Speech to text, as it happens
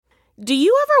Do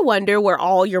you ever wonder where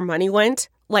all your money went?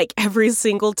 Like every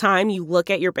single time you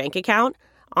look at your bank account?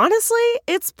 Honestly,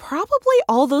 it's probably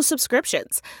all those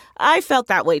subscriptions. I felt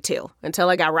that way too,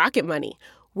 until I got Rocket Money.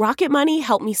 Rocket Money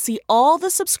helped me see all the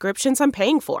subscriptions I'm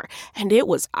paying for, and it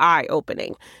was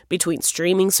eye-opening. Between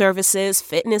streaming services,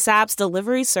 fitness apps,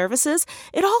 delivery services,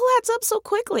 it all adds up so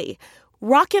quickly.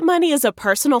 Rocket Money is a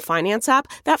personal finance app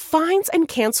that finds and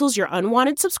cancels your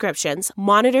unwanted subscriptions,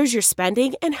 monitors your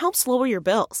spending, and helps lower your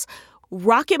bills.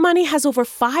 Rocket Money has over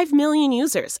 5 million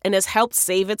users and has helped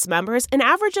save its members an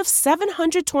average of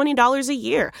 $720 a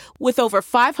year, with over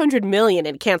 500 million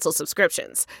in canceled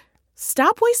subscriptions.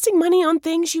 Stop wasting money on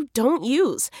things you don't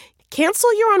use.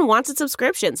 Cancel your unwanted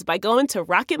subscriptions by going to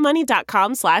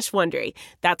rocketmoney.com/Wondery.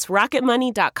 That's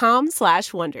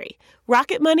rocketmoney.com/Wondery.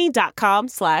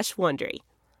 rocketmoney.com/Wondery.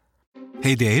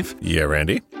 Hey, Dave. Yeah,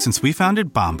 Randy? Since we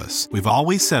founded Bombas, we've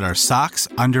always said our socks,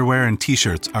 underwear, and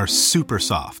T-shirts are super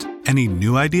soft. Any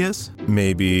new ideas?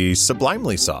 Maybe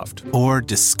sublimely soft. Or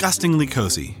disgustingly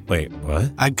cozy. Wait,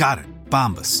 what? I got it.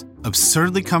 Bombas.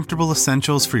 Absurdly comfortable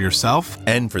essentials for yourself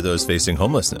and for those facing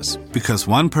homelessness. Because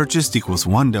one purchased equals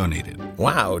one donated.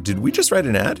 Wow, did we just write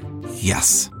an ad?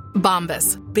 Yes.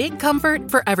 Bombas. Big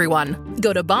comfort for everyone.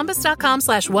 Go to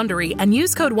bombas.com/Wondery and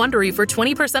use code WONDERY for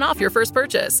 20% off your first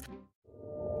purchase.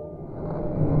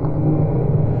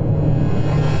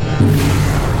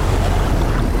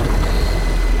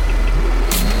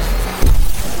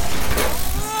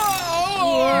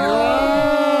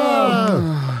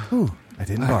 I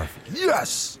didn't barf.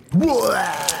 Yes!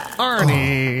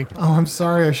 Arnie! Oh, I'm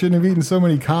sorry. I shouldn't have eaten so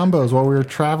many combos while we were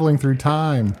traveling through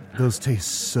time. Those taste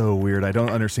so weird. I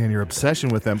don't understand your obsession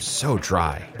with them. So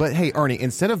dry. But hey, Arnie,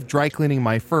 instead of dry cleaning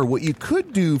my fur, what you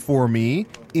could do for me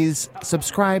is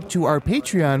subscribe to our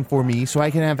Patreon for me so I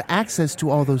can have access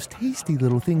to all those tasty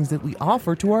little things that we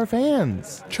offer to our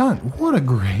fans. Chunt, what a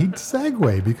great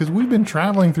segue, because we've been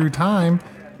traveling through time,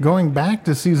 going back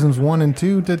to seasons 1 and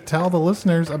 2 to tell the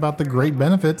listeners about the great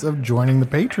benefits of joining the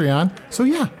Patreon. So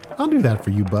yeah, I'll do that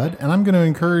for you, bud, and I'm going to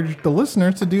encourage the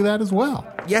listeners to do that as well.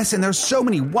 Yes, and there's so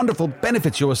many wonderful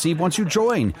benefits you'll receive once you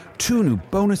join. 2 new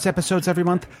bonus episodes every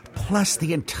month, plus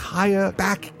the entire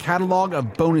back catalog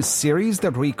of bonus series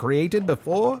that we created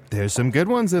before. There's some good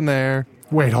ones in there.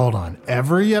 Wait, hold on.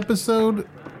 Every episode?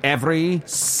 Every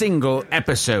single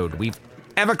episode we've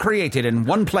ever created in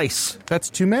one place. That's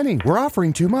too many. We're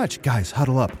offering too much. Guys,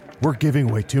 huddle up. We're giving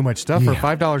away too much stuff for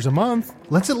 $5 a month.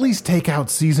 Let's at least take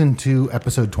out season 2,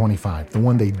 episode 25, the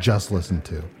one they just listened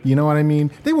to. You know what I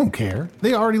mean? They won't care.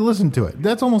 They already listened to it.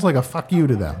 That's almost like a fuck you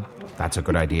to them. That's a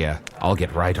good idea. I'll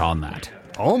get right on that.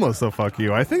 Almost a fuck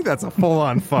you. I think that's a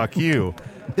full-on fuck you.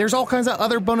 There's all kinds of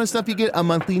other bonus stuff. You get a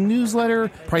monthly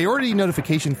newsletter, priority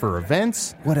notification for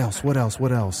events. What else?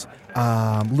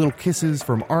 Little kisses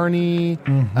from Arnie.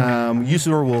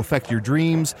 Usador will affect your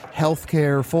dreams.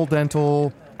 Healthcare, full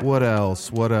dental. What else?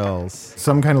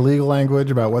 Some kind of legal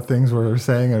language about what things we're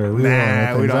saying are real.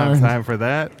 Nah, we don't have time for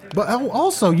that. But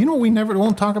also, you know what we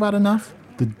won't talk about enough?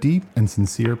 The deep and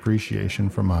sincere appreciation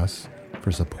from us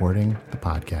for supporting the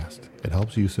podcast. It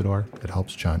helps Usador, it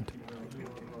helps Chunt,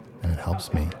 and it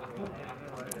helps me.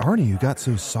 Arnie, you got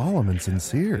so solemn and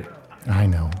sincere. I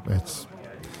know.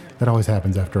 That always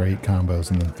happens after I eat combos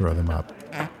and then throw them up.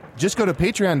 Just go to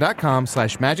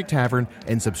patreon.com/Magic Tavern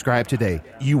and subscribe today.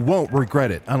 You won't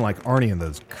regret it, unlike Arnie and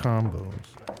those combos.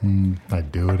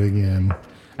 I'd do it again.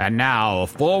 And now,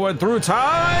 forward through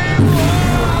time!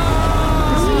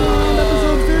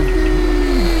 Episode 50!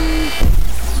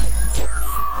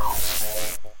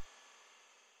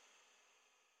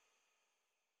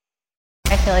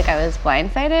 I feel like I was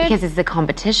blindsided because it's a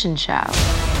competition show.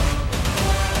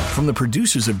 From the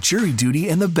producers of Jury Duty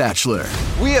and The Bachelor.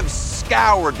 We have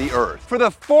scoured the earth for the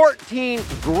 14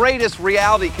 greatest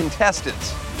reality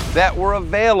contestants that were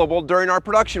available during our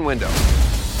production window.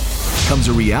 Comes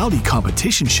a reality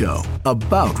competition show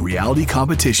about reality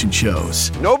competition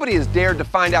shows. Nobody has dared to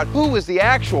find out who is the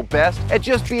actual best at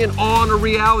just being on a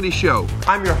reality show.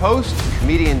 I'm your host,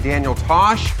 comedian Daniel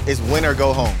Tosh. It's win or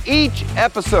go home. Each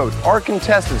episode, our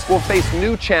contestants will face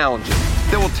new challenges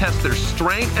that will test their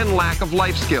strength and lack of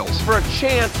life skills for a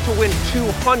chance to win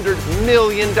 $200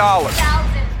 million.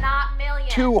 Thousands, not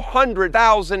millions.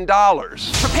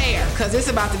 $200,000. Prepare, because it's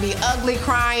about to be ugly,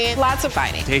 crying, lots of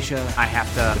fighting. Tasha, I have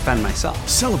to defend myself.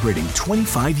 Celebrating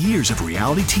 25 years of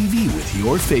reality TV with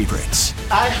your favorites.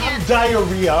 I have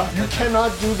diarrhea. You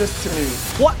cannot do this to me.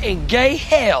 What in gay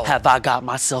hell have I got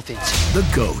myself into? The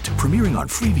GOAT, premiering on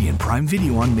Freevee and Prime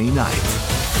Video on May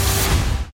 9th.